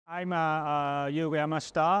I'm Yugo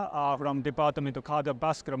Yamashita from Department of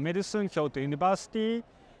Cardiovascular Medicine, Kyoto University.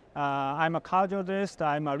 I'm a cardiologist.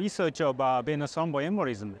 I'm a researcher of venous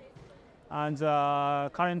thromboembolism. And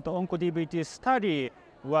the current ONCO DVT study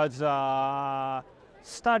was a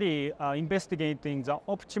study investigating the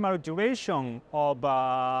optimal duration of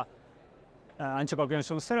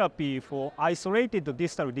anticoagulation therapy for isolated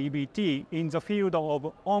distal DVT in the field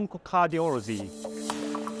of oncocardiology.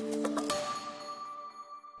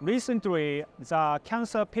 Recently, the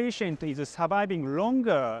cancer patient is surviving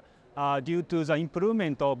longer due to the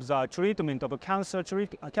improvement of the treatment of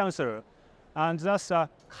cancer. And thus,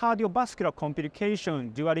 cardiovascular complication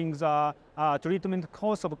during the treatment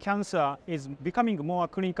course of cancer is becoming more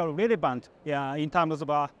clinically relevant in terms of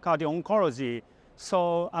cardio-oncology.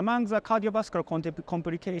 So among the cardiovascular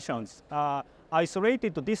complications,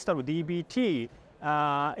 isolated distal DVT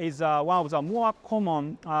is one of the more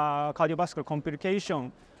common cardiovascular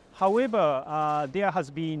complications. However, there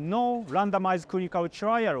has been no randomized clinical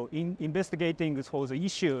trial in investigating for the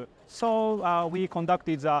issue. So we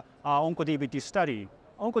conducted the ONCO DVT study.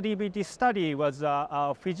 ONCO DVT study was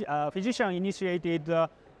a physician-initiated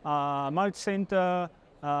multi-center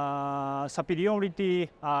superiority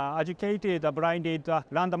educated blinded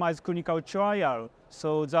randomized clinical trial.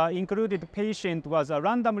 So the included patient was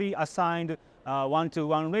randomly assigned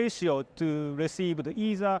 1-to-1 ratio to receive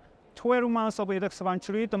either 12 months of edoxaban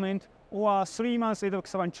treatment or 3 months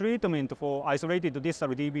edoxaban treatment for isolated distal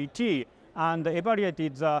DVT, and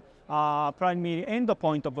evaluated the primary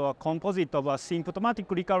endpoint of a composite of a symptomatic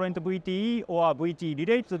recurrent VTE or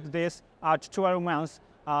VTE-related death at 12 months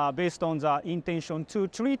based on the intention to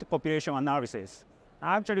treat population analysis.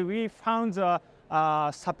 Actually, we found the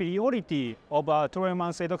superiority of a 12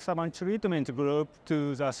 months edoxaban treatment group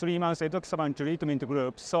to the 3 months edoxaban treatment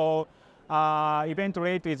group. So event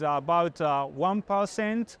rate is about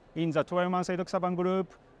 1% in the 12 months edoxaban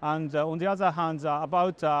group, and on the other hand,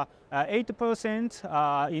 about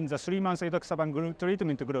 8% in the 3 months edoxaban group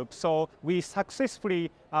treatment group. So we successfully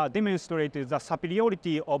demonstrated the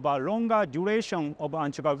superiority of a longer duration of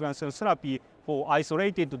anticoagulation therapy for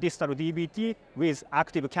isolated distal DVT with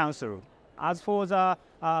active cancer. As for the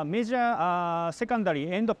major secondary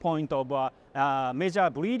endpoint of major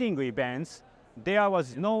bleeding events, there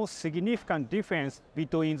was no significant difference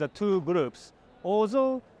between the two groups.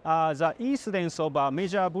 Although the incidence of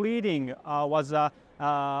major bleeding was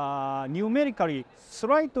numerically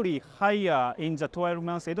slightly higher in the 12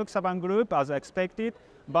 months edoxaban group as expected,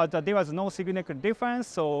 but there was no significant difference,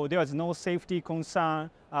 so there was no safety concern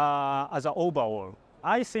as an overall.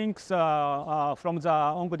 I think from the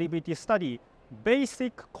ONCO DVT study,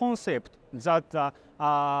 basic concept that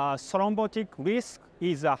thrombotic risk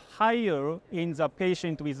is higher in the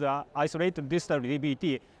patient with isolated distal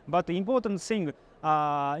DVT. But the important thing,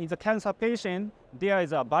 in the cancer patient, there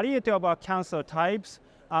is a variety of cancer types,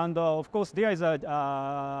 and of course there is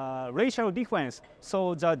a racial difference.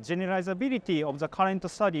 So the generalizability of the current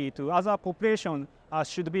study to other populations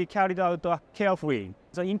should be carried out carefully.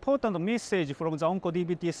 The important message from the ONCO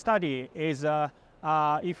DVT study is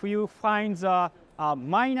if you find the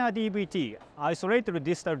minor DVT, isolated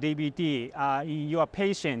distal DVT in your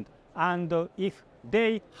patient, and if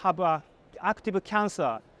they have active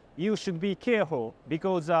cancer, you should be careful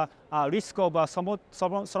because risk of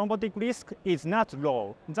thrombotic risk is not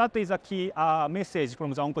low. That is a key message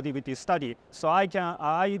from the ONCO DVT study. So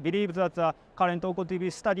I believe that the current ONCO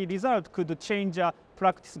DVT study result could change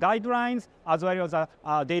practice guidelines as well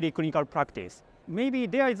as daily clinical practice. Maybe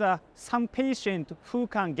there is some patient who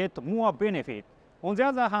can get more benefit. On the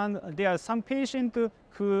other hand, there are some patients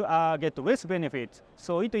who get less benefit.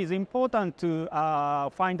 So it is important to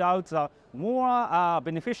find out the more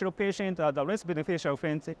beneficial patient, the less beneficial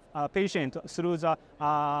patient through the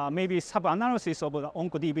maybe sub-analysis of the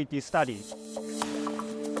ONCO DVT study.